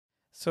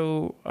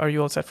So are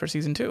you all set for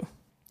season 2?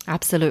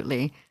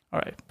 Absolutely. All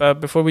right. But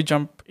before we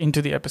jump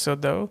into the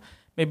episode, though,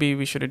 maybe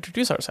we should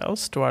introduce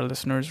ourselves to our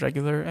listeners,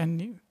 regular and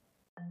new.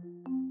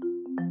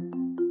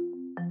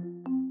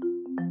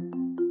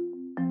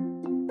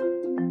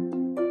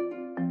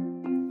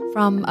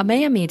 From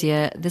Ameya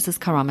Media, this is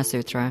Karama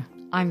Sutra.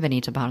 I'm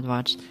Vanita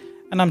Bhardwaj.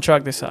 And I'm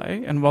Chirag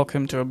Desai, and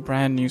welcome to a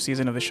brand new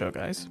season of the show,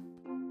 guys.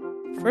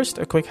 First,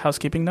 a quick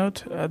housekeeping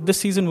note. This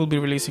season we'll be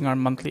releasing our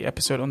monthly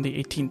episode on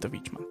the 18th of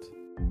each month.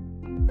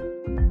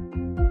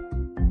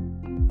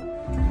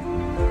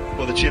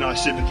 For the Chennai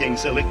Super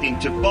Kings electing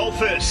to bowl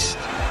first.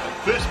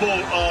 First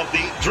ball of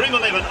the Dream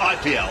 11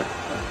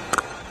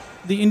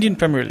 IPL. The Indian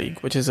Premier League,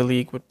 which is a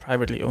league with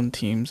privately owned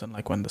teams,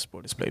 unlike when the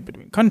sport is played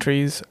between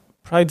countries,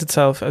 prides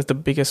itself as the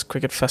biggest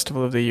cricket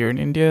festival of the year in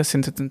India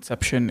since its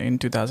inception in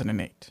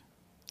 2008.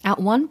 At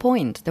one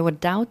point, there were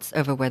doubts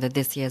over whether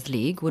this year's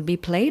league would be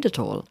played at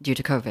all due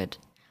to COVID.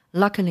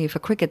 Luckily for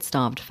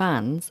cricket-starved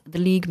fans, the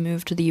league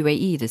moved to the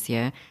UAE this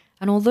year,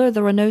 and although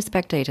there are no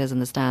spectators in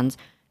the stands,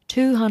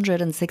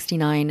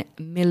 269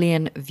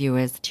 million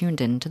viewers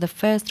tuned in to the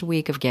first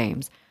week of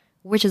games,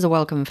 which is a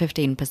welcome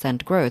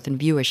 15% growth in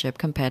viewership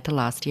compared to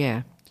last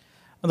year.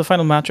 The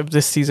final match of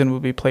this season will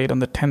be played on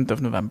the 10th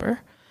of November.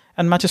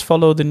 And matches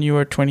follow the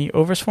newer 20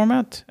 overs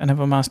format and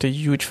have amassed a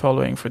huge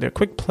following for their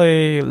quick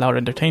play, loud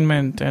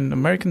entertainment, and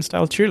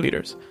American-style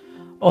cheerleaders.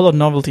 All a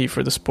novelty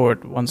for the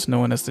sport once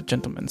known as the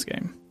gentleman's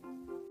game.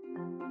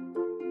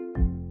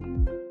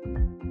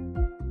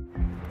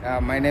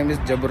 My name is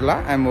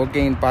Jaburla. I'm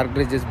working in Park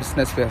Bridges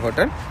Business Fair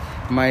Hotel.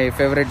 My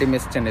favorite team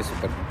is Chennai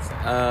Super Kings.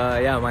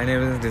 My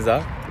name is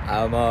Nizar.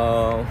 I'm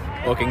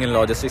working in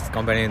logistics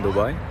company in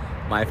Dubai.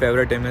 My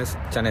favorite team is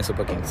Chennai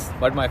Super Kings.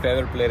 But my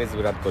favorite player is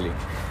Virat Kohli.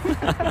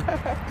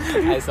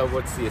 I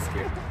support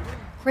CSK.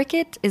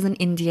 Cricket is an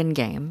Indian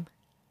game,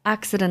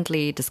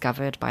 accidentally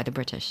discovered by the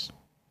British.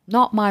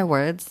 Not my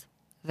words.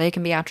 They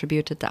can be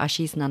attributed to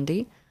Ashish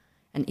Nandi,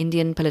 an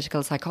Indian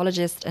political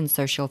psychologist and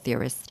social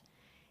theorist.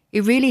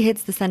 It really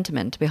hits the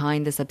sentiment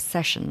behind this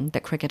obsession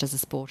that cricket as a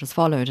sport has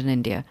followed in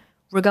India,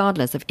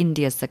 regardless of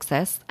India's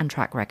success and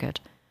track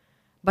record.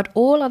 But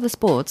all other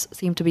sports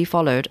seem to be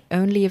followed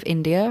only if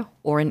India,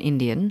 or an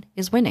Indian,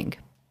 is winning.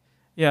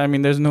 Yeah, I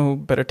mean, there's no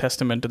better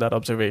testament to that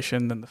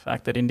observation than the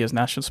fact that India's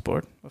national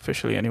sport,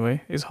 officially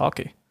anyway, is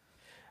hockey.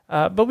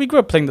 But we grew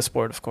up playing the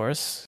sport, of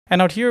course.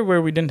 And out here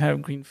where we didn't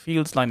have green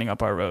fields lining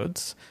up our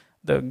roads,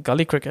 the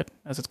gully cricket,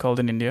 as it's called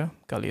in India,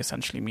 gully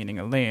essentially meaning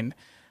a lane,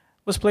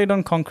 was played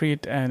on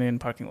concrete and in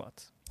parking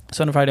lots.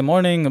 So on a Friday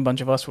morning, a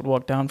bunch of us would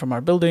walk down from our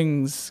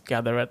buildings,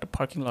 gather at the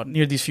parking lot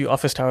near these few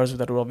office towers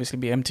that would obviously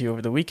be empty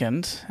over the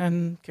weekend,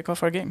 and kick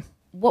off our game.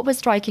 What was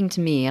striking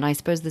to me, and I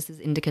suppose this is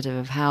indicative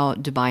of how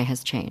Dubai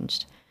has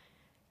changed.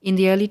 In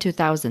the early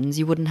 2000s,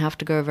 you wouldn't have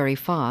to go very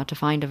far to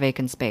find a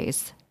vacant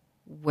space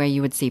where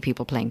you would see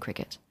people playing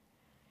cricket.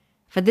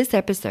 For this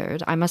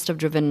episode, I must have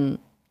driven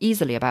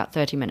easily about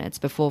 30 minutes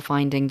before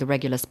finding the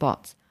regular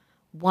spots.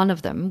 One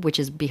of them, which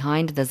is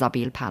behind the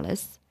Zabil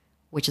Palace,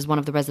 which is one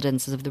of the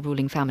residences of the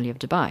ruling family of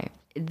Dubai.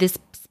 This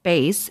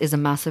space is a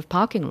massive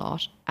parking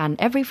lot, and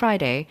every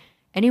Friday,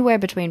 anywhere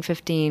between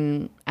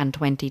 15 and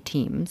 20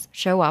 teams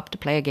show up to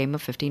play a game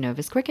of 15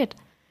 overs cricket.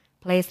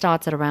 Play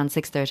starts at around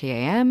 6:30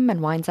 a.m. and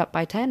winds up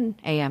by 10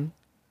 a.m.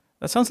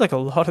 That sounds like a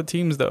lot of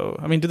teams, though.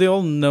 I mean, do they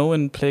all know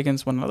and play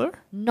against one another?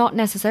 Not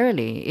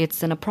necessarily.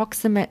 It's an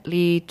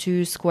approximately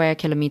 2 square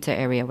kilometer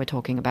area we're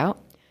talking about.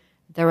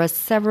 There are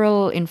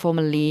several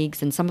informal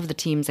leagues, and some of the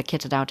teams are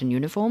kitted out in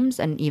uniforms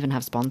and even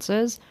have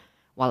sponsors,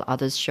 while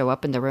others show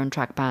up in their own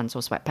track pants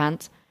or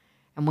sweatpants.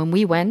 And when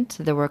we went,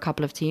 there were a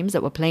couple of teams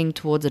that were playing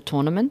towards a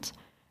tournament.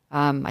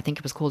 I think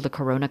it was called the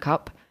Corona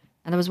Cup.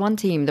 And there was one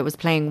team that was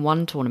playing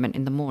one tournament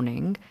in the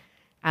morning,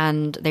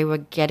 and they were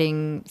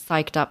getting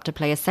psyched up to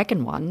play a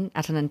second one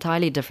at an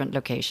entirely different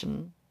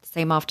location,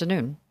 same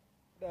afternoon.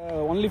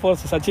 Only for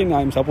Sachin,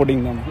 I'm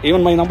supporting them.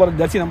 Even my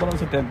jersey number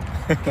also 10.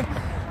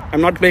 I'm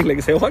not playing like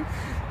Sehwag.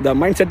 The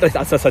mindset is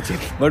as a Sachin.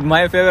 But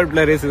my favorite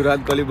player is Virat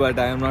Kohli, but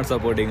I am not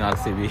supporting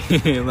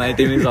RCB. My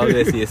team is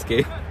always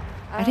CSK.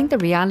 I think the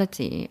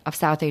reality of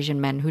South Asian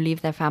men who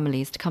leave their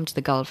families to come to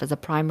the Gulf as a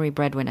primary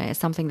breadwinner is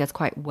something that's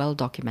quite well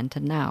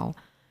documented now.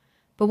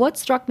 But what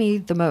struck me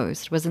the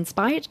most was, in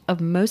spite of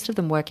most of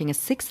them working a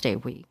 6-day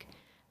week,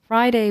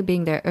 Friday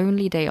being their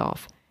only day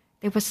off,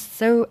 they were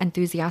so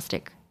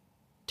enthusiastic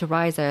to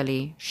rise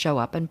early, show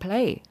up and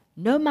play,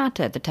 no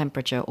matter the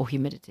temperature or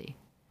humidity.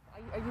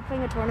 Are you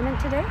playing a tournament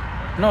today?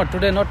 No,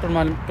 today not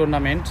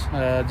tournament.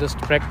 Just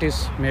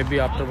practice. Maybe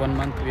after 1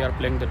 month we are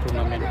playing the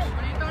tournament.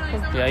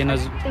 I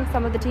think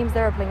some of the teams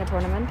there are playing a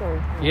tournament,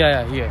 or?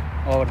 Yeah, here,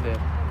 over there.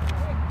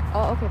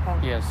 Oh, okay,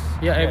 fine. Yes.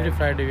 Yeah, every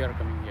Friday we are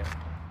coming here.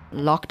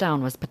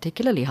 Lockdown was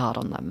particularly hard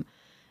on them.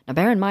 Now,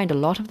 bear in mind, a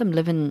lot of them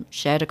live in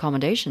shared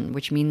accommodation,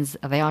 which means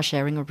they are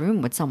sharing a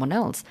room with someone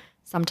else,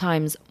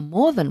 sometimes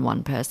more than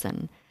one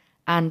person.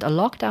 And a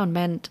lockdown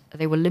meant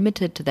they were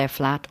limited to their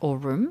flat or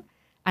room,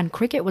 and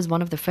cricket was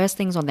one of the first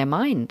things on their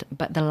mind,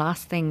 but the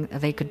last thing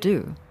they could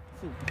do.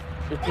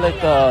 It's like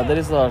there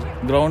is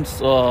grounds,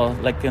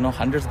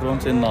 hundreds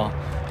grounds in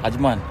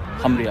Ajman.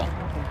 Hamria.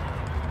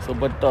 So,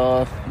 but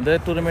their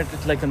tournament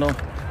is like,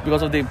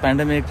 because of the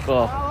pandemic,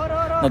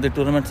 now the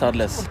tournaments are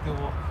less.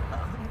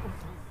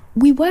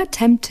 We were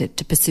tempted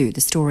to pursue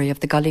the story of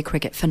the gully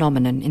cricket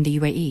phenomenon in the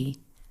UAE.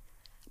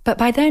 But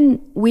by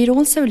then, we'd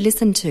also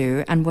listened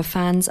to and were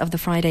fans of The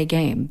Friday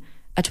Game,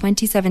 a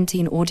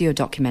 2017 audio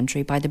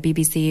documentary by the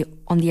BBC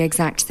on the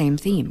exact same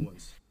theme.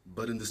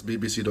 But in this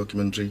BBC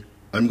documentary,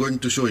 I'm going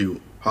to show you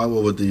how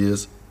over the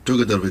years,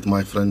 together with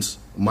my friends,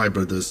 my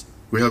brothers,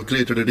 we have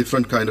created a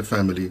different kind of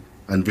family,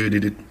 and we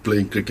did it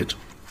playing cricket.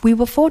 We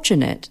were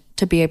fortunate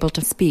to be able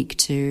to speak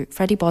to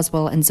Freddie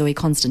Boswell and Zoe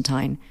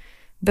Constantine,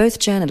 both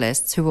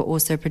journalists who were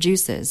also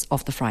producers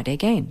of The Friday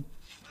Game.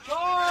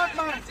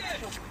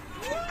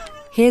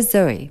 Here's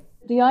Zoe.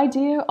 The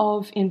idea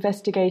of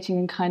investigating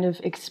and kind of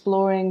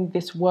exploring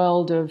this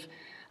world of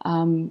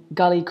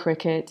gully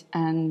cricket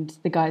and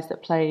the guys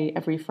that play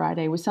every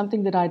Friday was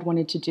something that I'd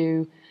wanted to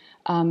do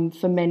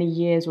for many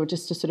years, or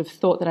just a sort of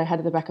thought that I had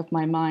at the back of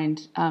my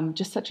mind.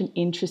 Just such an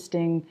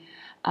interesting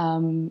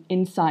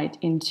insight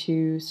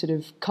into sort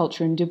of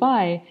culture in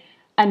Dubai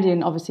and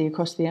in obviously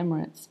across the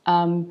Emirates.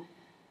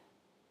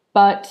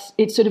 But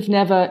it sort of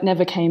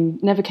never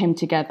came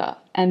together.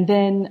 And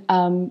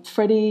then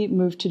Freddie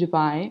moved to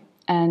Dubai,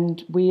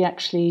 and we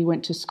actually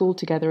went to school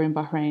together in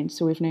Bahrain,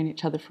 so we've known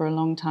each other for a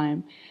long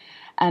time.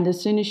 And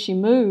as soon as she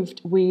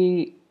moved,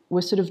 we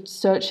were sort of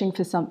searching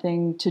for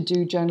something to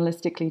do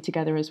journalistically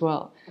together as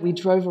well. We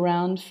drove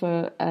around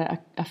for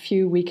a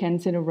few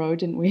weekends in a row,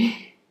 didn't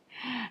we?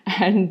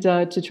 And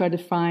to try to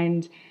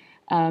find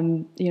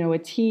a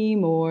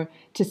team, or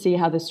to see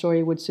how the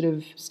story would sort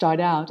of start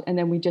out. And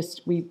then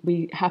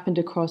we happened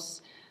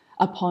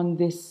upon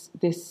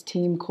this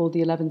team called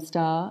the 11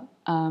 Star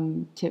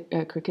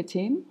cricket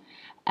team,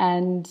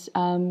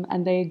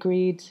 and they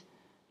agreed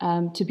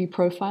to be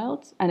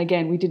profiled. And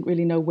again, we didn't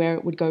really know where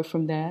it would go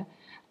from there.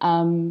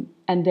 And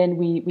then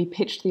we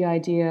pitched the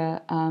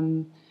idea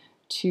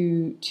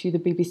to the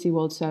BBC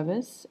World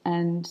Service,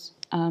 and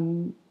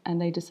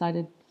they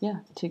decided,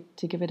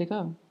 to give it a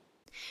go.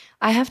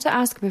 I have to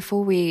ask,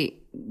 before we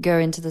go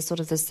into the sort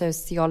of the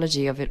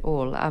sociology of it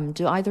all,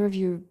 do either of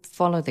you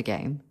follow the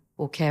game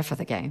or care for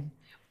the game?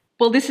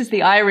 Well, this is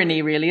the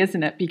irony, really,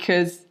 isn't it?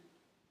 Because,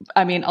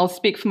 I mean, I'll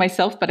speak for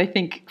myself, but I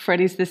think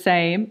Freddie's the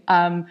same.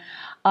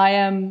 I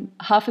am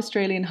half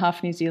Australian,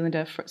 half New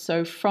Zealander,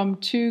 so from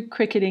two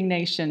cricketing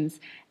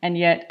nations, and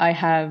yet I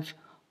have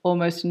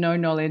almost no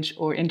knowledge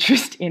or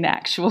interest in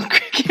actual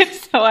cricket.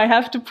 So I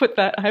have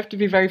to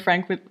be very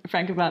frank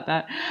about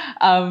that.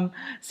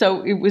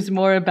 So it was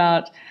more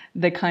about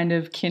the kind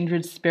of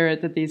kindred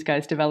spirit that these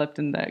guys developed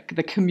in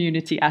the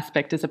community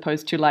aspect, as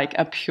opposed to like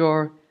a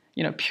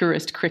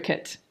purist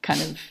cricket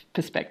kind of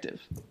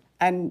perspective.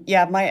 And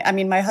yeah,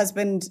 my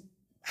husband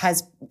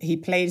he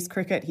played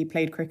cricket. He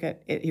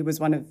was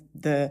one of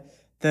the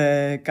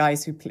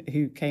guys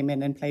who came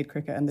in and played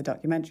cricket in the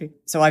documentary.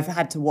 So I've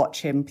had to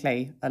watch him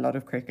play a lot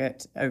of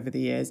cricket over the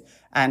years.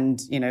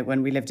 And,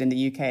 when we lived in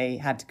the UK,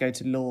 had to go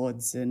to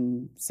Lords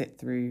and sit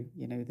through,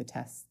 the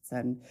tests.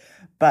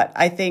 But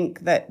I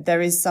think that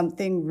there is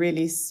something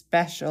really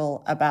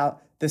special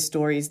about the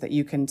stories that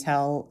you can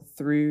tell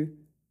through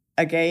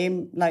a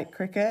game like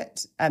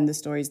cricket and the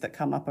stories that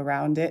come up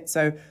around it.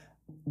 So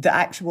the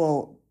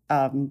actual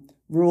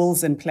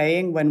rules and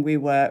playing, when we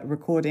were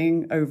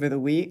recording over the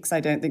weeks, I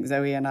don't think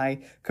Zoe and I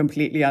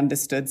completely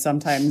understood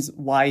sometimes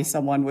why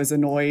someone was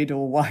annoyed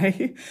or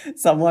why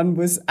someone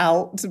was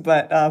out,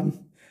 but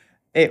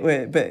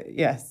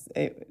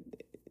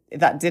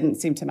that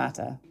didn't seem to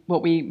matter.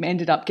 What we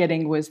ended up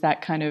getting was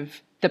that kind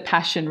of, the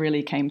passion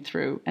really came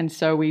through, and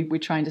so we're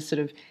trying to sort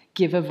of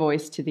give a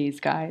voice to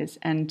these guys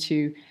and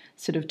to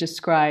sort of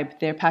describe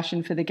their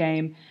passion for the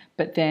game,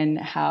 but then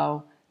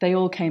how they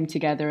all came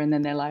together, and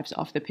then their lives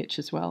off the pitch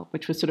as well,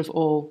 which was sort of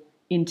all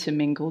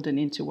intermingled and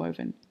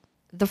interwoven.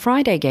 The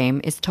Friday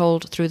Game is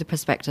told through the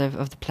perspective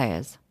of the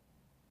players.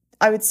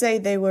 I would say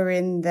they were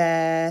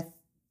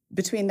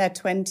between their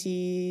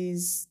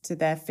 20s to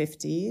their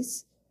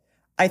 50s.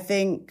 I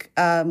think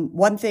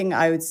one thing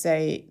I would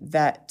say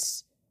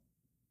that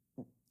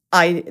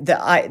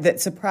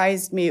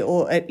surprised me,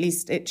 or at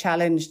least it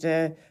challenged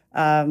a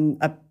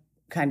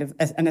kind of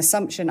an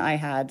assumption I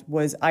had,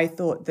 was I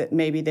thought that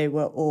maybe they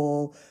were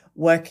all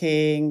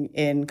working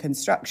in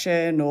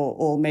construction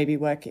or maybe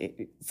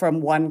working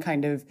from one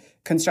kind of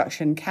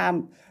construction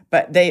camp,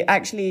 but they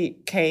actually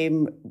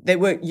they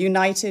were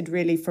united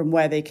really from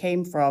where they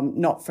came from,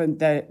 not from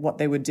what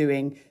they were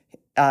doing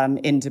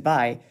in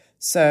Dubai.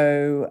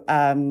 So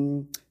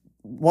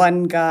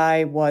one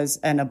guy was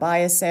an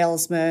abaya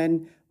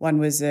salesman, one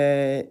was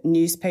a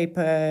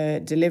newspaper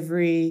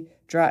delivery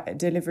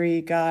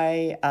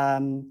guy,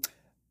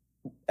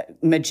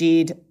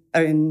 Majid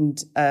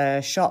owned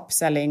a shop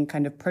selling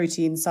kind of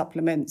protein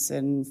supplements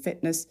and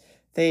fitness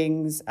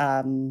things.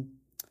 One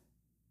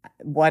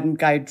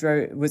guy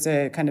was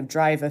a kind of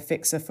driver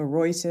fixer for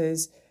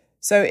Reuters.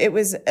 So it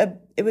was a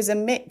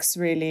mix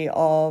really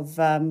of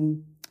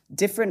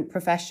different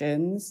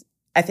professions.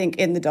 I think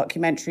in the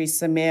documentary,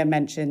 Samir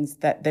mentions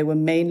that they were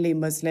mainly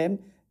Muslim.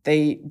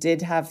 They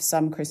did have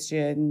some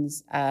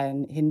Christians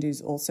and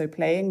Hindus also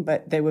playing,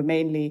 but they were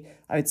mainly,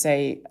 I would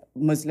say,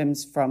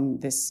 Muslims from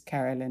this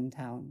Kerala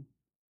town.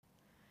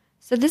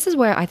 So this is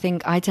where I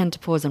think I tend to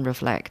pause and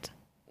reflect.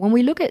 When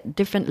we look at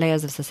different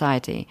layers of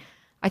society,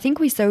 I think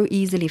we so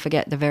easily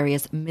forget the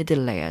various middle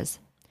layers.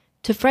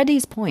 To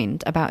Freddie's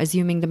point about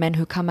assuming the men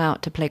who come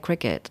out to play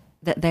cricket,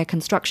 that they're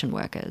construction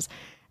workers,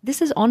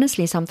 this is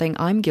honestly something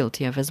I'm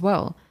guilty of as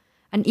well.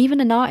 And even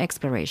in our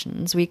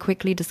explorations, we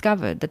quickly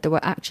discovered that there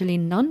were actually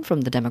none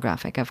from the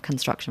demographic of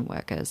construction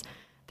workers.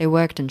 They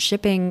worked in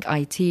shipping,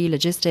 IT,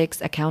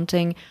 logistics,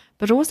 accounting,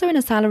 but also in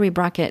a salary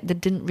bracket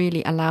that didn't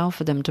really allow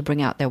for them to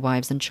bring out their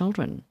wives and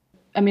children.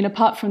 I mean,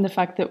 apart from the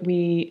fact that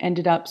we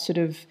ended up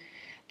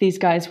these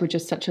guys were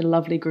just such a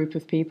lovely group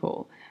of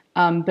people.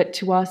 But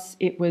to us,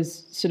 it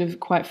was sort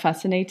of quite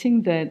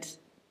fascinating that,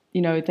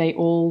 they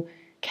all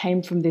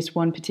came from this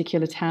one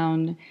particular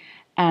town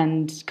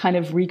and kind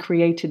of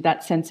recreated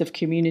that sense of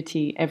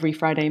community every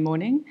Friday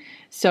morning.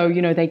 So,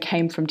 they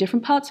came from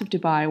different parts of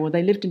Dubai, or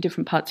they lived in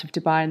different parts of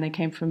Dubai, and they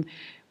came from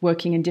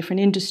working in different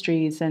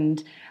industries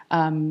and,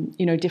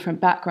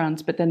 different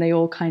backgrounds. But then they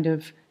all kind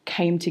of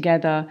came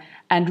together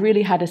and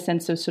really had a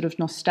sense of sort of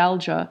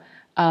nostalgia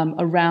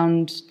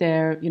around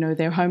their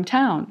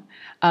hometown.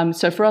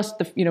 So for us,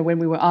 when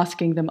we were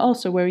asking them, oh,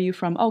 so where are you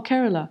from? Oh,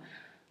 Kerala.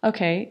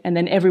 Okay. And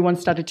then everyone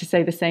started to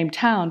say the same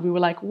town. We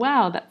were like,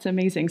 wow, that's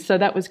amazing. So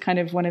that was kind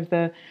of one of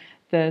the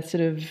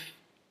sort of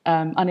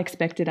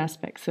unexpected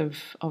aspects of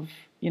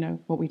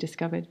what we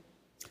discovered.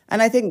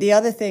 And I think the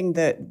other thing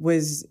that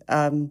was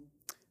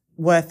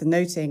worth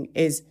noting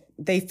is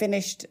they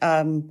finished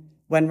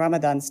when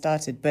Ramadan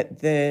started, but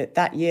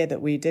that year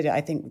that we did it,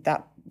 I think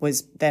that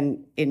was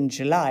then in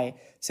July.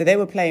 So they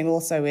were playing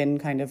also in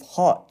kind of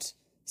hot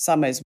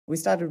summers. We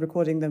started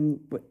recording them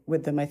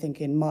with them, I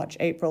think, in March,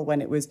 April,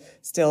 when it was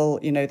still,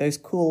 those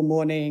cool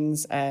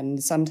mornings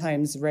and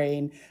sometimes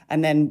rain.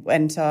 And then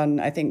went on,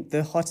 I think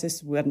the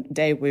hottest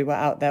day we were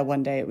out there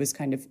one day, it was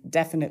kind of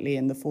definitely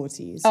in the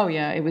 40s. Oh,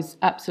 yeah, it was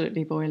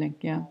absolutely boiling,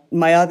 yeah.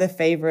 My other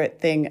favorite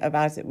thing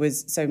about it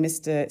was, so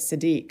Mr.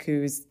 Sadiq,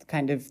 who's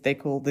they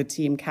call the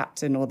team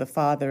captain or the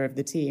father of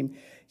the team,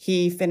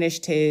 he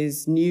finished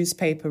his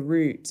newspaper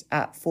route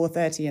at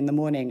 4:30 in the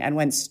morning and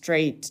went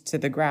straight to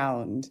the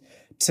ground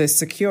to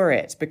secure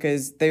it,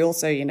 because they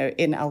also,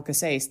 in Al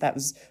Qusais, that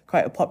was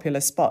quite a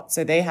popular spot.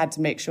 So they had to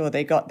make sure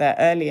they got there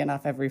early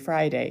enough every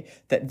Friday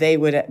that they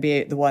would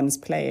be the ones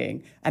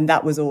playing. And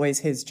that was always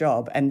his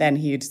job. And then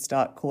he'd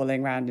start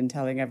calling around and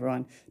telling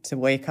everyone to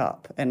wake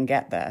up and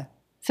get there.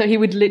 So he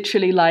would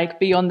literally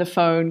be on the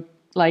phone,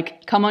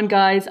 come on,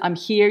 guys, I'm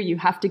here. You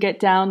have to get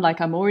down.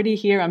 I'm already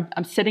here.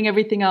 I'm setting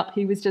everything up.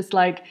 He was just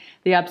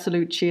the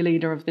absolute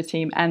cheerleader of the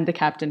team and the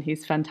captain.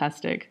 He's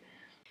fantastic.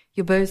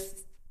 You're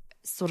both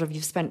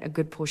you've spent a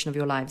good portion of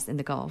your lives in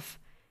the Gulf,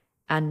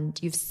 and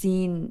you've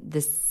seen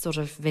this sort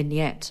of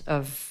vignette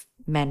of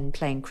men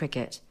playing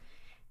cricket.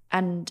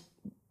 And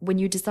when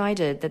you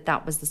decided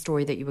that was the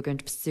story that you were going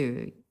to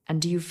pursue,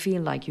 and do you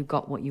feel like you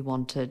got what you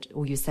wanted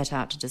or you set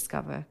out to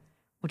discover?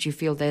 Or do you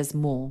feel there's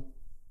more?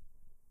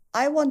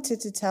 I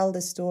wanted to tell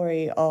the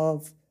story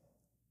of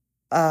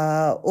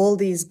all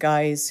these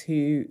guys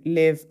who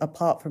live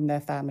apart from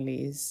their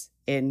families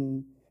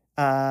in,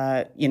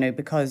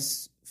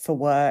 because for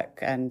work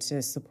and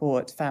to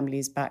support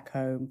families back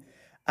home,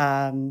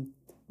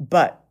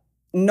 but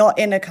not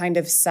in a kind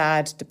of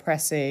sad,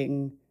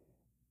 depressing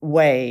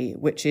way,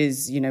 which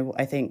is,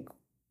 I think,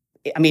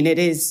 it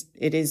is,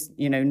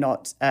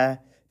 not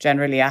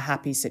generally a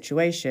happy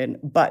situation,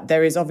 but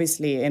there is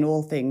obviously in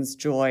all things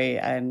joy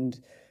and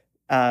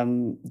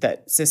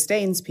that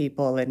sustains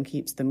people and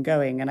keeps them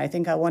going. And I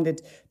think I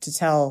wanted to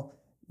tell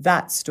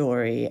that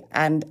story.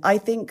 And I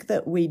think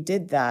that we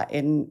did that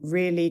in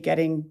really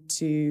getting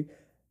to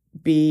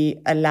be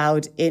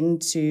allowed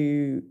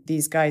into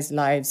these guys'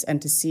 lives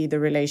and to see the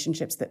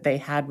relationships that they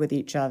had with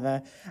each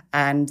other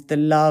and the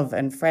love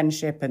and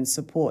friendship and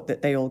support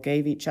that they all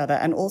gave each other.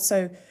 And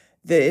also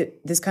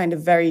this kind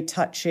of very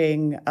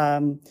touching,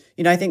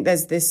 I think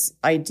there's this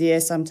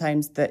idea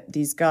sometimes that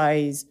these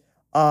guys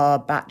are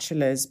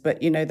bachelors,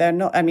 but, they're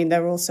not.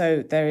 They're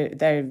also,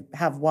 they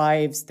have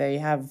wives, they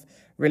have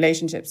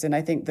relationships. And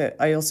I think that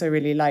I also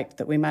really liked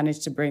that we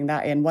managed to bring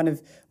that in. One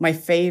of my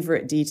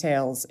favorite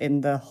details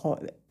in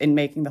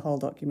making the whole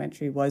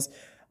documentary was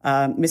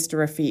Mr.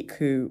 Rafiq,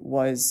 who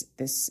was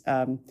this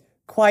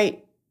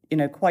quite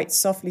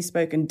softly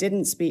spoken,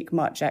 didn't speak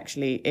much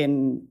actually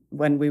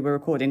when we were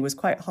recording, was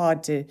quite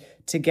hard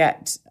to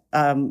get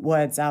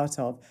words out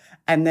of.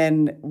 And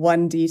then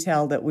one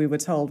detail that we were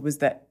told was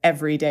that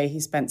every day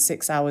he spent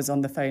 6 hours on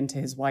the phone to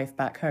his wife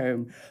back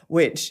home,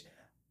 which,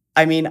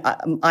 I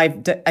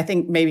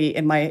think maybe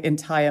in my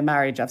entire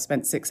marriage, I've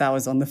spent 6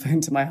 hours on the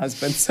phone to my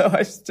husband. So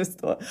I just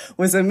thought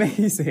was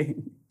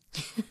amazing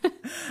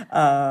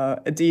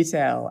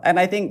detail. And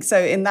I think so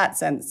in that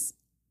sense,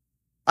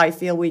 I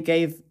feel we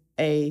gave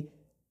a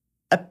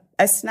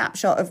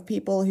snapshot of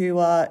people who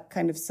are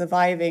kind of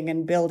surviving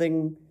and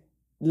building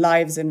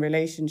lives and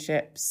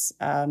relationships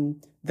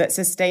that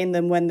sustain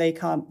them when they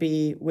can't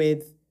be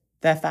with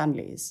their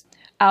families?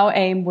 Our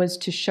aim was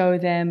to show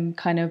them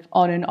kind of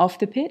on and off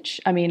the pitch.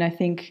 I mean, I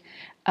think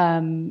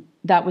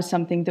that was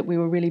something that we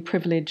were really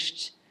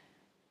privileged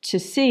to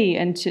see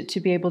and to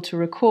be able to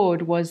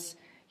record was,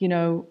 you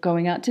know,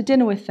 going out to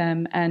dinner with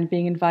them and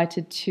being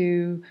invited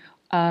to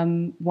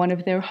one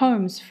of their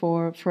homes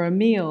for a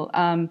meal.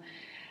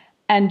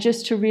 And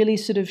just to really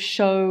sort of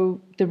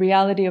show the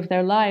reality of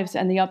their lives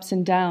and the ups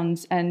and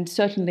downs. And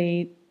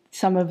certainly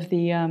some of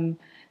the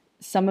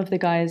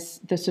guys,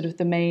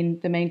 the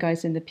main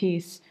guys in the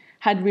piece,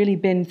 had really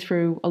been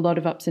through a lot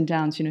of ups and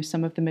downs. You know,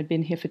 some of them had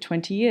been here for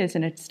 20 years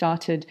and had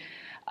started,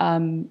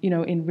 you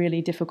know, in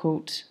really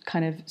difficult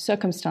kind of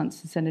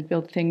circumstances and had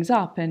built things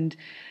up and,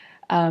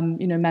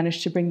 you know,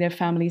 managed to bring their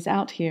families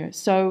out here.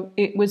 So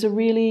it was a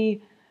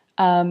really,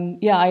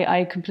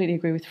 I completely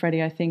agree with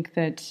Freddie. I think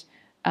that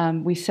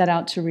we set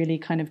out to really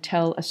kind of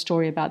tell a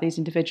story about these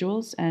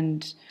individuals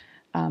and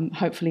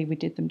hopefully we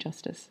did them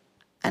justice.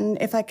 And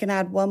if I can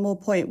add one more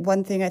point,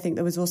 one thing I think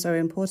that was also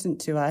important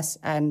to us,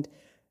 and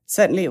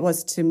certainly it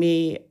was to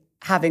me,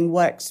 having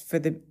worked for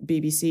the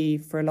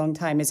BBC for a long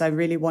time, is I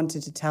really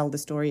wanted to tell the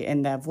story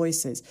in their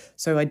voices.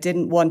 So I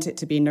didn't want it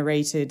to be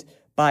narrated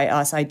by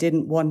us. I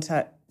didn't want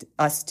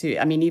us to,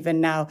 I mean,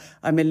 even now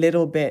I'm a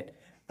bit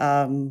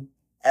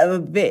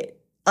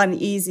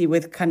uneasy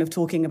with kind of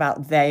talking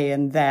about they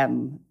and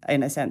them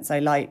in a sense. I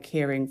like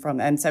hearing from,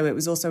 and so it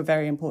was also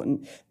very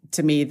important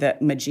to me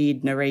that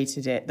Majid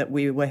narrated it, that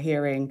we were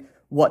hearing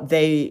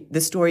the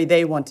story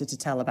they wanted to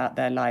tell about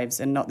their lives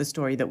and not the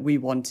story that we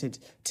wanted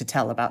to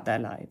tell about their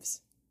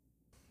lives.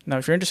 Now,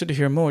 if you're interested to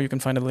hear more, you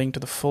can find a link to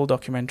the full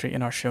documentary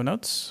in our show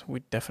notes. We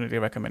definitely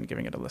recommend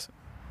giving it a listen.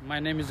 My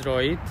name is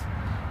Rohit.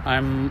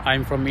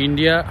 I'm from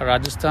India,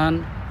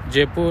 Rajasthan,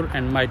 Jaipur,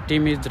 and my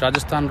team is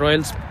Rajasthan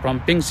Royals from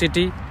Pink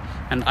City.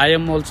 And I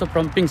am also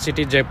from Pink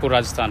City, Jaipur,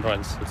 Rajasthan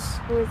Royals.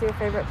 Who is your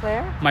favorite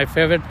player? My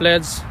favorite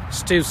players,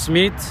 Steve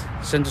Smith,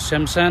 Sanju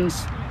Samson,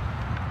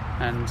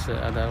 and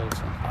other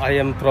also. I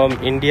am from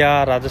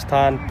India,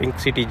 Rajasthan, Pink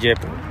City,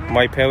 Jaipur.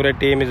 My favorite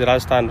team is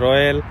Rajasthan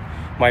Royal.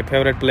 My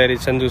favorite player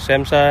is Sanju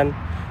Samson,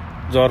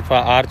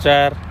 Zorfa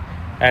Archer,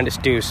 and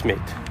Steve Smith.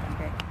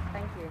 Okay,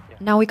 thank you.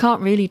 Now, we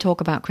can't really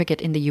talk about cricket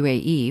in the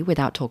UAE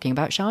without talking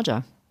about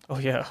Sharjah. Oh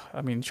yeah,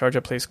 I mean,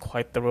 Sharjah plays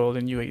quite the role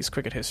in UAE's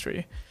cricket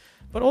history,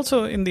 but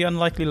also in the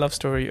unlikely love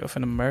story of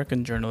an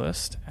American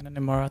journalist and an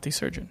Emirati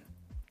surgeon.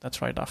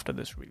 That's right after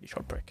this really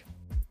short break.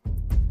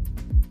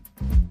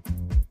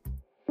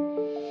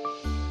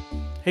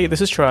 Hey,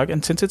 this is Chirag,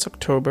 and since it's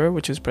October,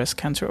 which is Breast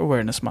Cancer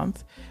Awareness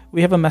Month,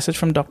 we have a message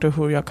from Dr.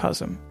 Huria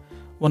Kazim,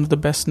 one of the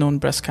best-known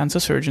breast cancer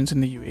surgeons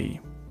in the UAE.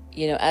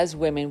 You know, as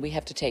women, we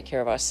have to take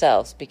care of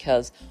ourselves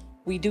because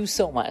we do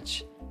so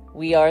much.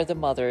 We are the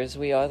mothers,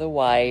 we are the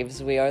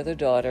wives, we are the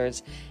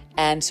daughters,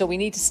 and so we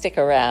need to stick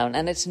around.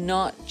 And it's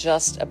not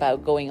just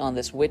about going on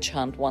this witch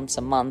hunt once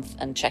a month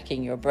and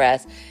checking your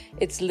breath.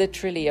 It's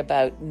literally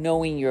about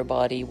knowing your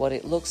body, what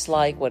it looks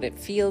like, what it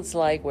feels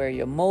like, where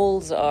your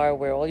moles are,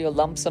 where all your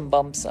lumps and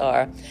bumps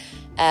are.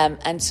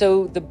 And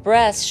so the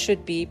breast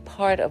should be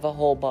part of a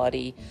whole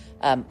body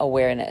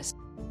awareness.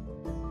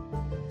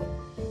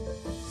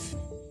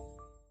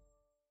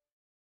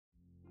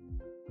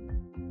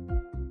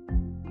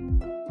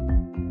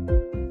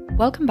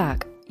 Welcome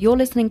back. You're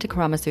listening to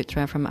Karama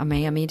Sutra from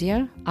Ameya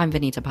Media. I'm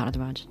Vinita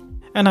Bharadwaj.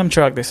 And I'm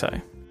Chirag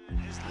Desai.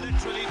 He's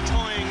literally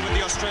toying with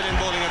the Australian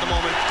bowling at the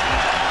moment.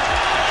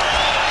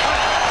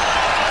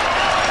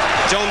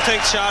 Don't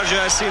think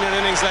Sharjah has seen an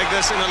innings like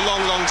this in a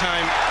long, long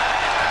time.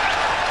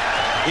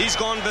 He's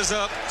gone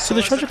berserk. So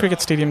the Sharjah Cricket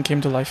Stadium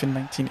came to life in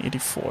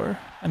 1984,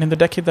 and in the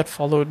decade that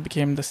followed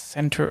became the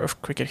center of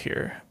cricket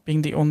here,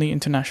 being the only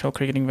international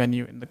cricketing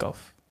venue in the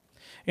Gulf.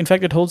 In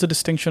fact, it holds the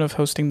distinction of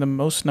hosting the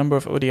most number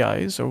of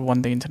ODIs, or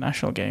one-day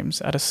international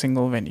games, at a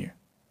single venue.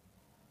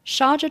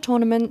 Sharjah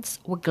tournaments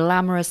were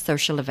glamorous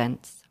social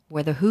events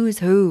where the who's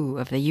who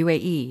of the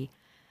UAE,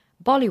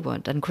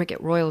 Bollywood and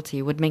cricket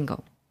royalty would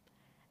mingle.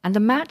 And the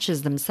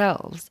matches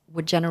themselves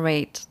would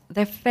generate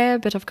their fair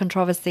bit of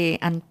controversy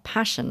and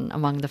passion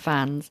among the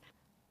fans.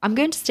 I'm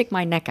going to stick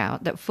my neck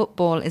out that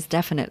football is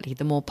definitely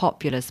the more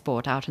popular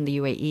sport out in the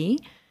UAE,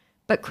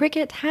 but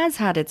cricket has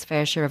had its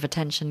fair share of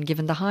attention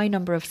given the high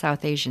number of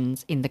South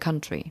Asians in the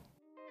country.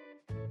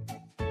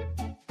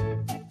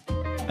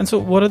 And so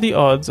what are the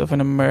odds of an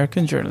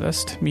American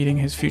journalist meeting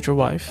his future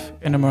wife,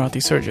 an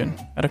Emirati surgeon,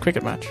 at a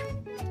cricket match?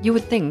 You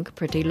would think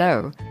pretty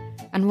low.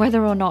 And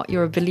whether or not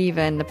you're a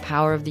believer in the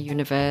power of the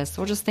universe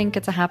or just think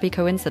it's a happy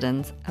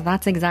coincidence,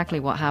 that's exactly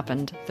what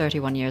happened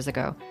 31 years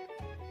ago.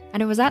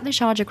 And it was at the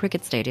Sharjah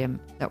Cricket Stadium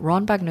that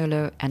Ron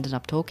Bagnolo ended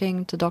up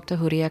talking to Dr.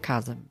 Huria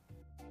Kazim.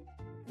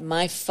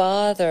 My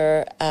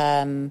father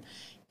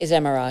is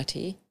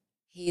Emirati.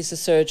 He's a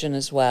surgeon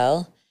as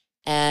well.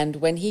 And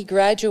when he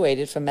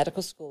graduated from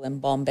medical school in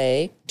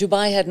Bombay,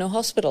 Dubai had no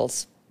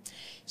hospitals.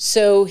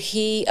 So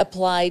he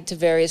applied to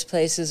various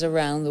places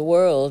around the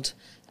world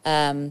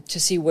to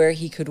see where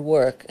he could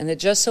work. And it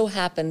just so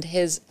happened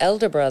his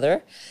elder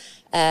brother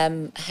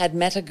had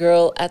met a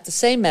girl at the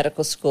same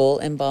medical school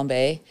in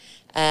Bombay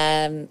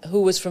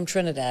who was from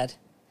Trinidad.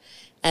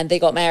 And they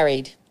got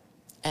married.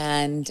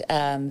 and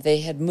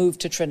they had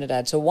moved to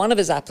Trinidad. So one of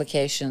his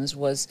applications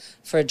was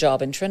for a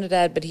job in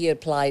Trinidad, but he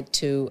applied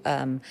to,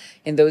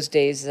 in those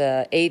days,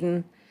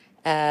 Aden,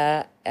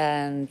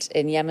 and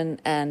in Yemen,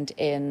 and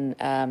in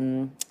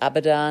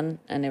Abadan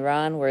and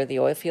Iran, where the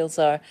oil fields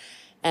are,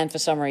 and for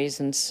some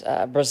reasons,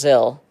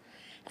 Brazil.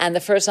 And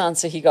the first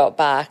answer he got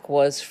back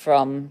was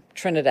from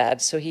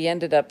Trinidad. So he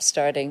ended up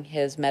starting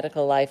his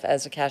medical life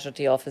as a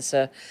casualty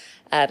officer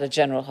at a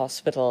general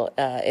hospital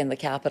in the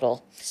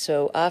capital.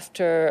 So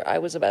after I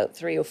was about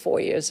 3 or 4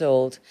 years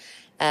old,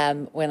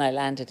 when I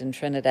landed in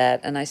Trinidad,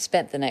 and I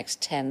spent the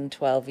next 10,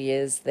 12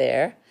 years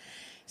there.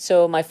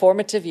 So my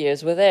formative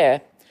years were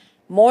there.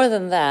 More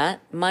than that,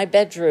 my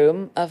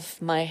bedroom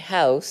of my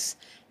house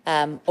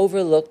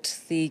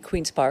overlooked the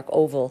Queen's Park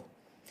Oval.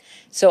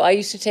 So I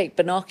used to take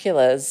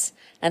binoculars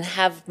and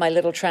have my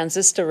little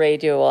transistor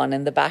radio on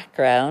in the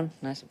background.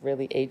 I'm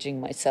really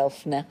aging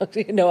myself now.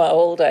 Do you know how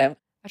old I am?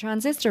 A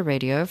transistor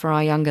radio, for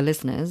our younger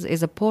listeners,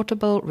 is a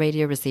portable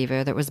radio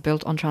receiver that was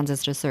built on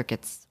transistor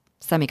circuits,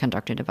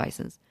 semiconductor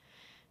devices.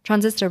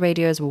 Transistor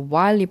radios were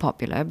wildly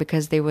popular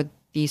because they were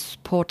these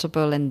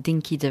portable and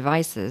dinky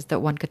devices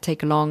that one could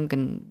take along,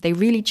 and they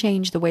really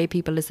changed the way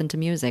people listen to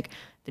music,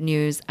 the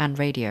news, and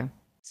radio.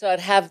 So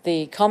I'd have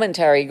the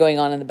commentary going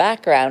on in the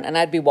background, and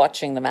I'd be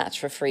watching the match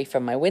for free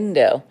from my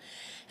window.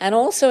 And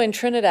also in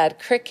Trinidad,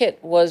 cricket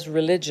was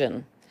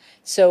religion.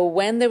 So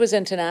when there was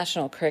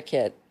international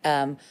cricket,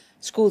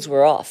 schools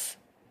were off.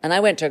 And I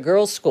went to a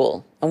girls'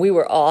 school, and we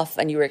were off,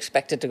 and you were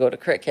expected to go to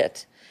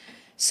cricket.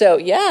 So,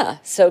 yeah,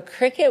 so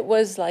cricket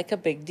was like a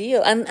big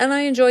deal. And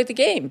I enjoyed the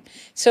game.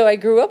 So I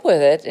grew up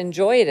with it,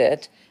 enjoyed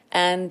it,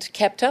 and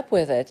kept up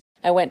with it.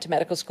 I went to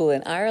medical school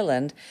in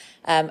Ireland.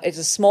 It's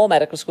a small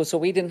medical school, so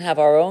we didn't have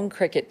our own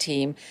cricket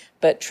team,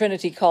 but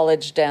Trinity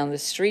College down the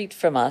street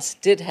from us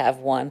did have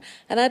one.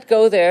 And I'd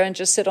go there and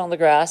just sit on the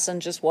grass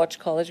and just watch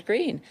College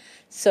Green.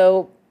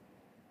 So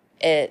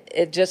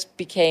it just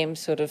became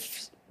sort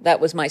of, that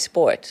was my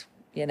sport.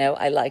 You know,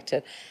 I liked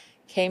it.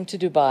 Came to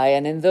Dubai,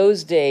 and in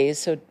those days,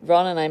 so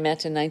Ron and I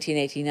met in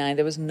 1989,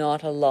 there was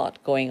not a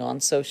lot going on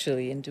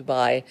socially in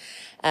Dubai.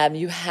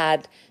 You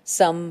had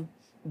some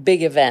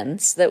big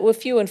events that were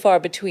few and far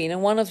between,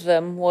 and one of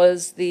them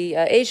was the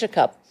Asia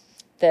Cup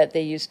that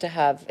they used to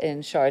have in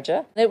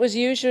Sharjah. It was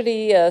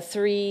usually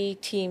 3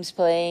 teams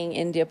playing,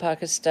 India,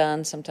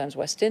 Pakistan, sometimes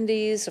West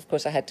Indies. Of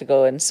course, I had to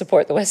go and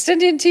support the West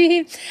Indian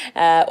team,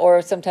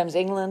 or sometimes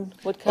England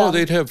would come. Oh,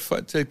 they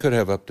could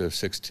have up to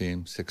 6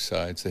 teams, 6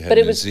 sides. They had but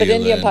India and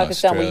Australia,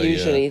 Pakistan were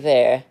usually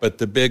there. But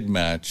the big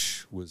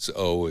match was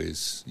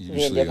always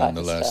usually on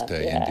the last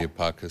day, India,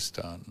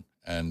 Pakistan.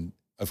 And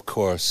of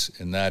course,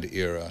 in that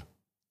era,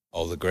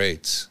 all the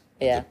greats,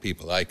 the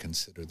people I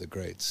consider the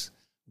greats,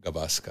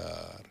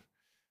 Gavaskar,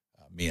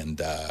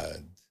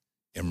 Miandad,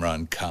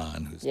 Imran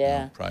Khan, who's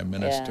now Prime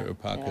Minister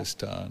of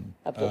Pakistan.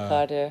 Abdul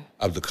Qadir.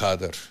 Abdul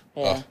Qadir.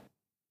 Yeah.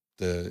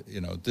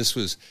 This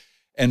was,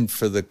 and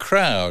for the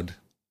crowd,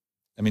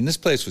 I mean, this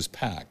place was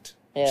packed,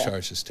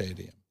 Sharjah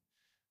Stadium.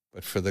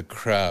 But for the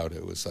crowd,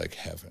 it was like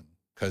heaven,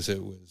 because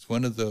it was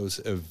one of those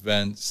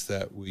events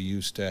that we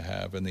used to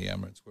have in the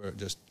Emirates where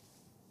just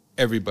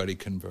everybody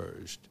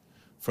converged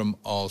from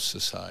all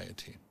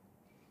society.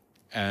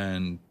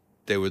 And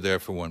they were there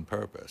for one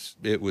purpose.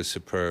 It was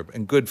superb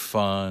and good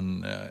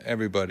fun.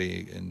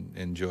 Everybody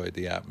enjoyed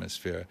the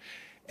atmosphere.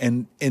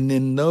 And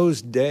in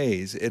those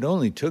days, it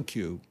only took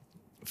you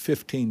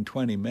 15,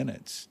 20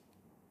 minutes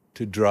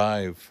to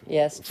drive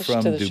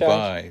from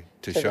Dubai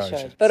to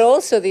Sharjah. But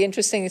also the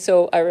interesting,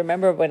 so I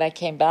remember when I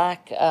came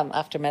back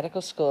after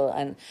medical school,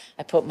 and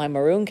I put my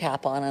maroon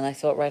cap on, and I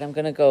thought, right,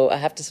 I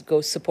have to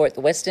go support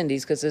the West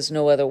Indies because there's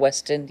no other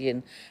West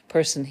Indian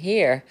person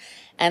here.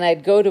 And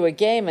I'd go to a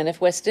game, and if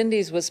West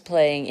Indies was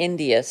playing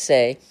India,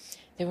 say,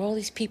 there were all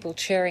these people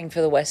cheering for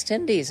the West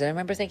Indies. And I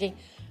remember thinking,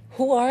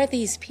 who are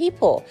these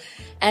people?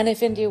 And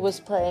if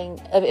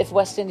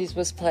West Indies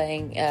was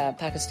playing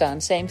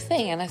Pakistan, same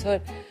thing. And I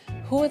thought,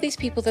 who are these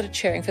people that are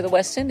cheering for the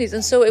West Indies?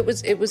 And so it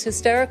was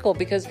hysterical,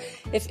 because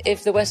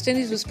if the West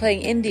Indies was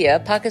playing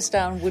India,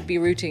 Pakistan would be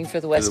rooting for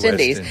the West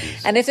Indies.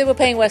 And if they were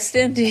playing West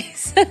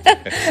Indies,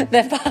 then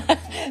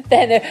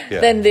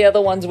the other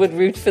ones would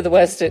root for the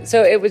West Indies.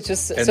 So it was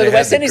just, so the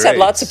West Indies had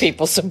lots of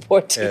people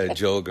supporting.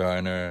 Joel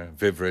Garner,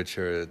 Viv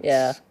Richards,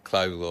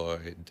 Clive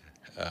Lloyd,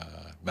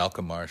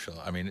 Malcolm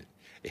Marshall. I mean,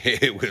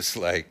 it was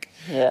like,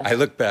 I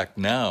look back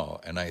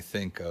now and I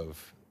think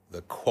of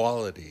the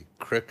quality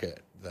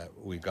cricket that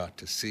we got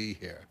to see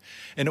here.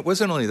 And it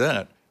wasn't only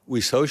that, we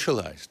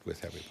socialized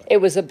with everybody. It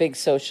was a big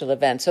social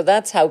event. So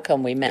that's how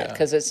come we met,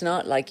 because it's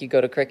not like you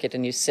go to cricket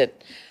and you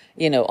sit,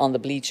 on the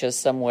bleachers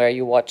somewhere,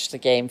 you watch the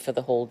game for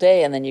the whole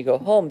day and then you go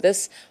home.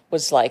 This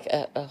was like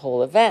a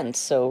whole event.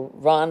 So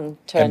Ron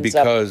turns up. And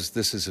because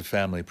this is a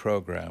family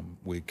program,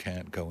 we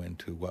can't go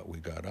into what we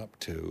got up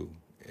to.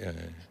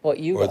 What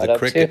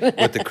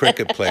the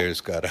cricket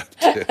players got up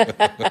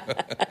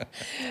to.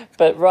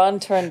 But Ron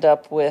turned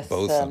up with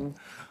both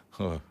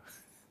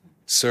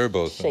Sir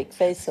Botham. Sheikh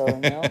Faisal,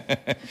 no?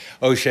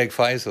 Oh, Sheikh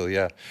Faisal,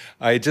 yeah.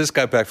 I just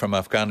got back from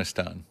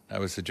Afghanistan. I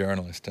was a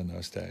journalist in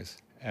those days.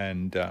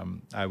 and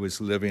I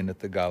was living at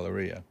the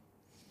Galleria.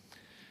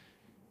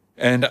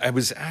 And I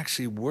was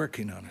actually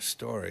working on a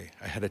story.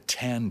 I had a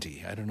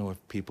Tandy. I don't know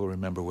if people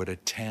remember what a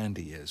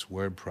Tandy is,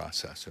 word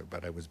processor,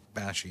 but I was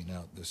bashing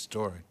out this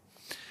story.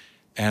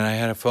 And I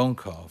had a phone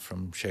call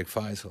from Sheikh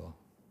Faisal,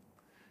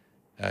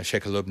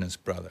 Sheikh Alubna's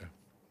brother,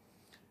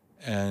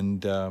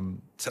 and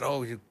said,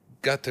 "Oh, you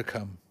got to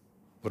come.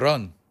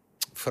 Ron,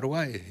 for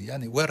why?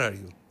 Yani, where are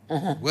you?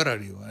 Where are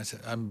you?" And I said,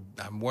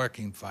 I'm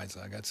working,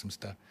 Faisal. I got some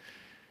stuff.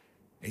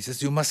 He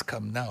says, "You must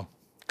come now.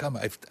 Come.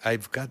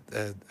 I've got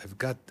a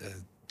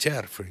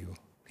chair for you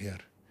here."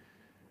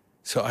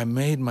 So I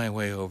made my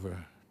way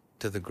over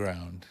to the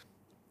ground,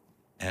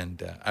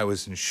 and I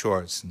was in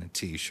shorts and a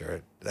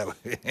T-shirt,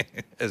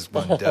 as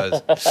one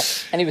does.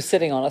 And he was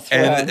sitting on a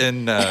throne.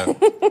 And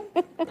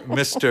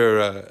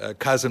Mr.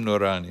 Kazim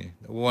Noorani,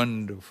 a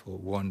wonderful,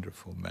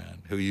 wonderful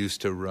man who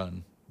used to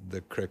run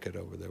the cricket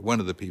over there. One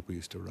of the people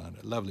used to run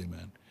it. Lovely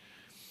man.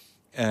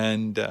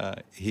 And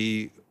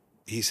he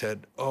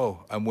said,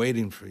 "Oh, I'm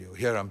waiting for you.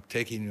 Here, I'm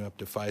taking you up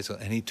to Faisal."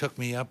 And he took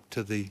me up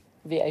to the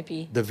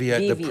VIP. The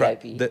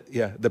VIP.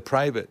 The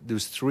private.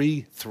 There's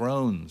 3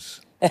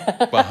 thrones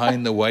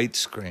behind the white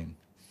screen.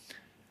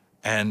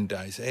 And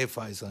I say, "Hey,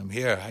 Faisal, I'm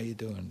here. How you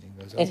doing?"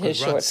 He goes, "Oh, in his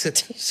good, Ron,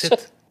 shorts.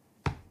 sit."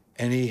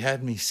 And he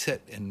had me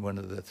sit in one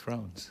of the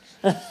thrones.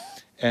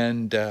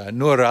 And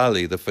Noor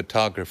Ali, the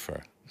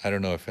photographer, I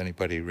don't know if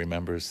anybody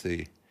remembers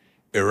the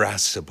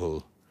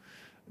irascible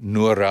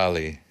Noor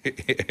Ali.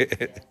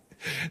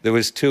 There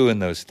was 2 in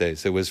those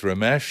days. There was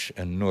Ramesh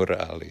and Noor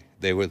Ali.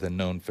 They were the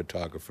known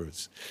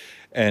photographers.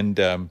 And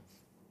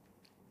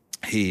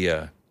he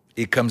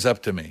comes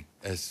up to me,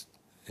 as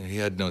he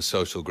had no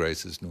social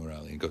graces, Noor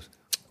Ali. He goes,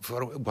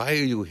 "Why are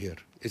you here?"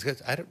 He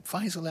goes,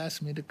 "Faisal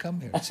asked me to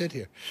come here, sit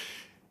here."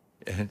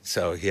 And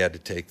so he had to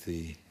take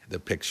the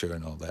picture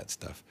and all that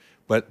stuff.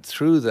 But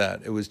through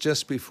that, it was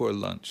just before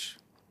lunch,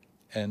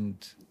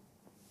 and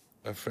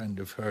a friend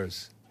of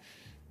hers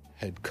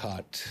had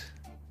caught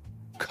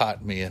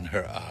me in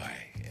her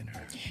eye.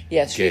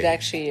 Yes, she'd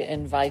actually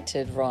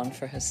invited Ron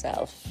for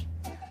herself.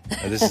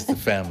 This is the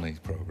family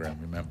program,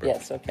 remember?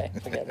 Yes, okay,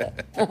 forget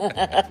that.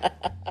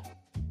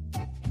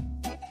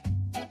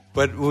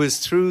 But it was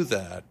through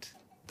that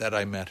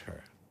I met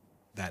her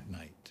that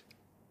night.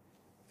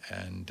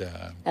 And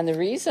the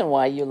reason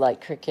why you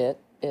like cricket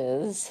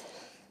is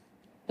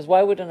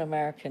why would an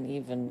American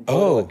even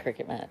go to a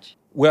cricket match?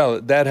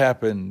 Well, that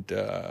happened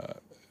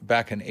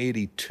back in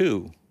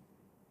 1982.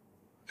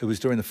 It was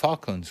during the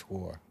Falklands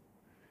War.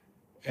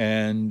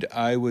 And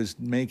I was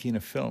making a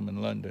film in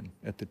London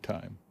at the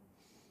time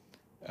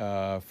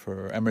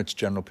for Emirates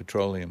General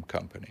Petroleum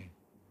Company.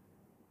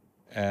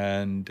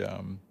 And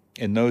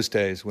in those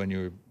days, when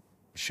you're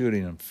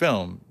shooting a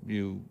film,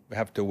 you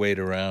have to wait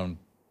around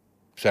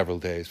several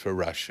days for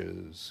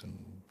rushes and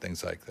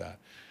things like that.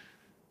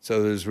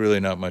 So there's really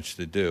not much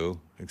to do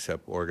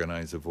except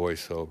organize a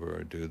voiceover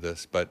or do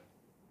this. But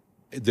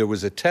there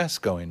was a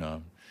test going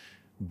on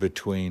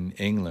between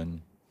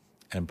England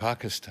and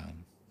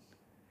Pakistan.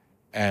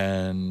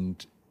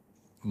 And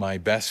my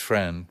best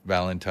friend,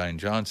 Valentine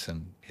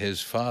Johnson, his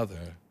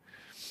father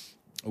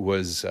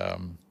was a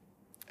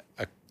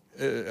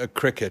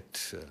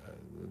cricket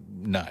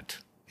nut.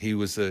 He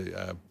was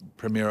a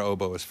premier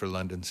oboist for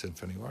London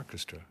Symphony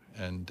Orchestra.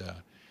 And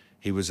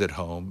he was at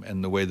home,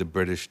 and the way the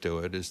British do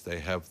it is they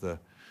have the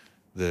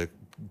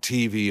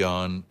TV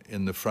on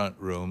in the front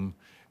room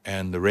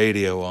and the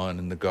radio on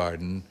in the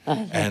garden,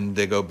 and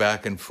they go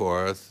back and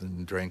forth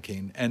and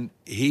drinking. And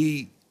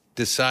he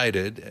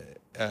decided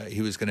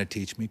he was going to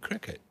teach me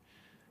cricket.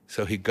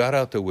 So he got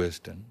out the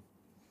Wisden,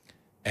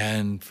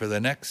 and for the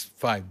next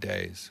 5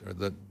 days, or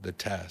the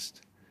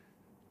test,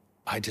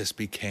 I just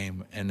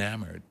became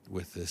enamored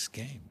with this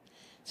game.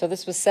 So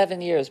this was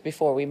 7 years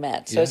before we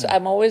met. So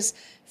I'm always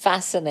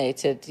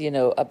fascinated,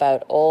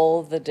 about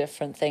all the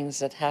different things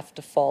that have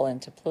to fall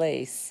into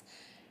place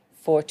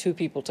for 2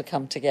 people to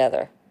come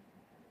together.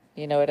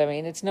 You know what I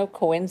mean? It's no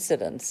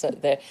coincidence.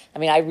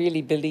 I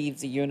really believe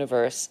the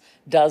universe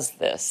does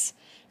this.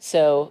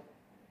 So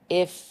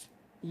if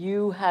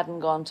you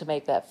hadn't gone to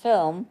make that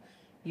film,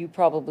 you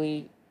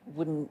probably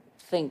wouldn't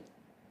think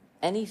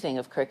anything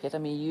of cricket.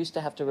 You used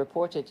to have to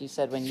report it, you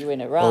said, when you were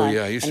in Iran. Oh,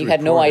 yeah, and you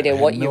had no idea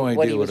what he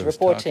was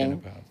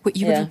reporting. But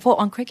you would report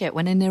on cricket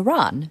when in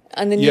Iran?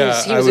 And the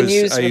news, he was a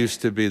news... I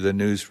used to be the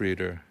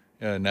newsreader,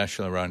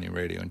 National Iranian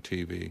Radio and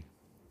TV,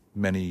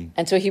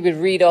 and so he would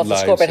read off the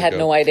score, but had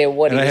no idea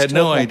what he was talking about. And I had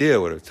no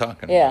idea what he was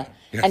talking about.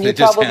 Yeah, and you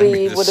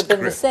probably would have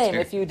been the same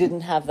if you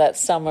didn't have that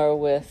summer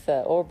with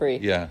Aubrey.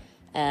 Yeah.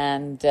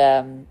 And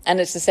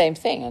it's the same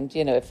thing.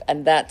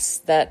 And that's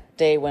that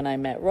day when I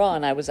met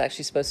Ron, I was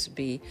actually supposed to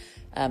be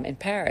in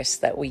Paris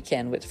that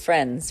weekend with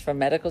friends from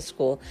medical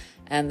school,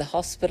 and the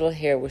hospital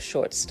here was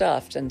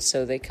short-staffed, and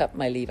so they cut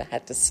my leave. I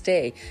had to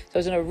stay. So I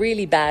was in a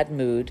really bad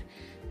mood,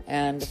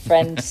 and a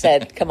friend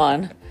said, "Come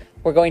on,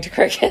 we're going to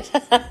cricket."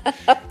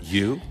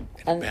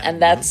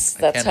 And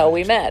that's how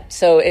we met.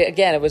 So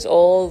again, it was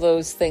all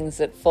those things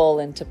that fall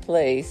into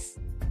place.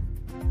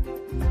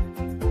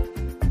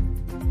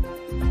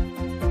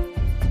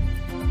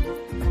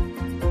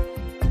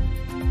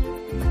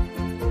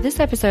 This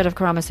episode of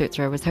Karama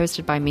Sutra was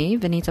hosted by me,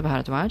 Vinita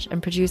Bharadwaj,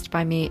 and produced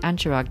by me,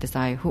 Anshurag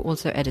Desai, who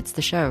also edits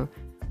the show,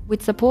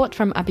 with support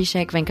from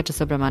Abhishek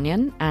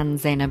Venkatasubramanian and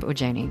Zainab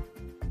Ujjaini.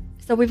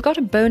 So we've got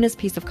a bonus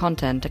piece of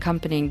content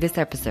accompanying this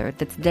episode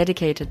that's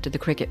dedicated to the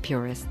cricket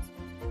purists.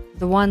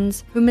 The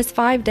ones who miss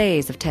 5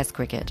 days of Test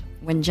cricket,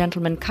 when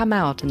gentlemen come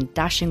out in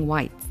dashing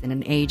whites in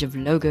an age of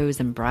logos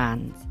and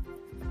brands.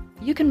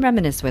 You can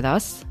reminisce with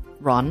us,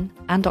 Ron,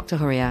 and Dr.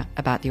 Huria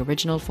about the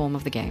original form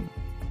of the game.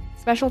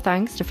 Special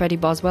thanks to Freddie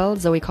Boswell,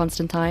 Zoe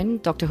Constantine,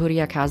 Dr.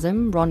 Huria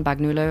Kazim, Ron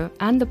Bagnulo,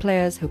 and the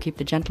players who keep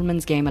the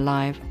gentleman's game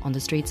alive on the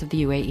streets of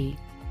the UAE.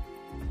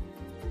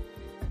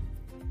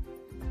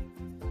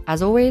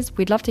 As always,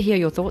 we'd love to hear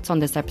your thoughts on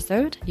this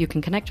episode. You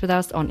can connect with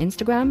us on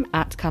Instagram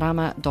at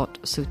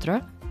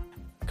karama.sutra.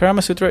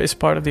 Karama Sutra is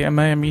part of the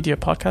Amaya Media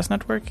Podcast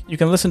Network. You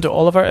can listen to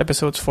all of our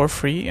episodes for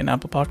free in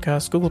Apple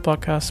Podcasts, Google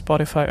Podcasts,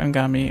 Spotify,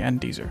 Angami, and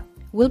Deezer.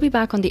 We'll be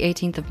back on the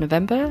 18th of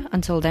November.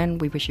 Until then,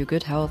 we wish you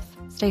good health.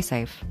 Stay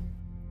safe.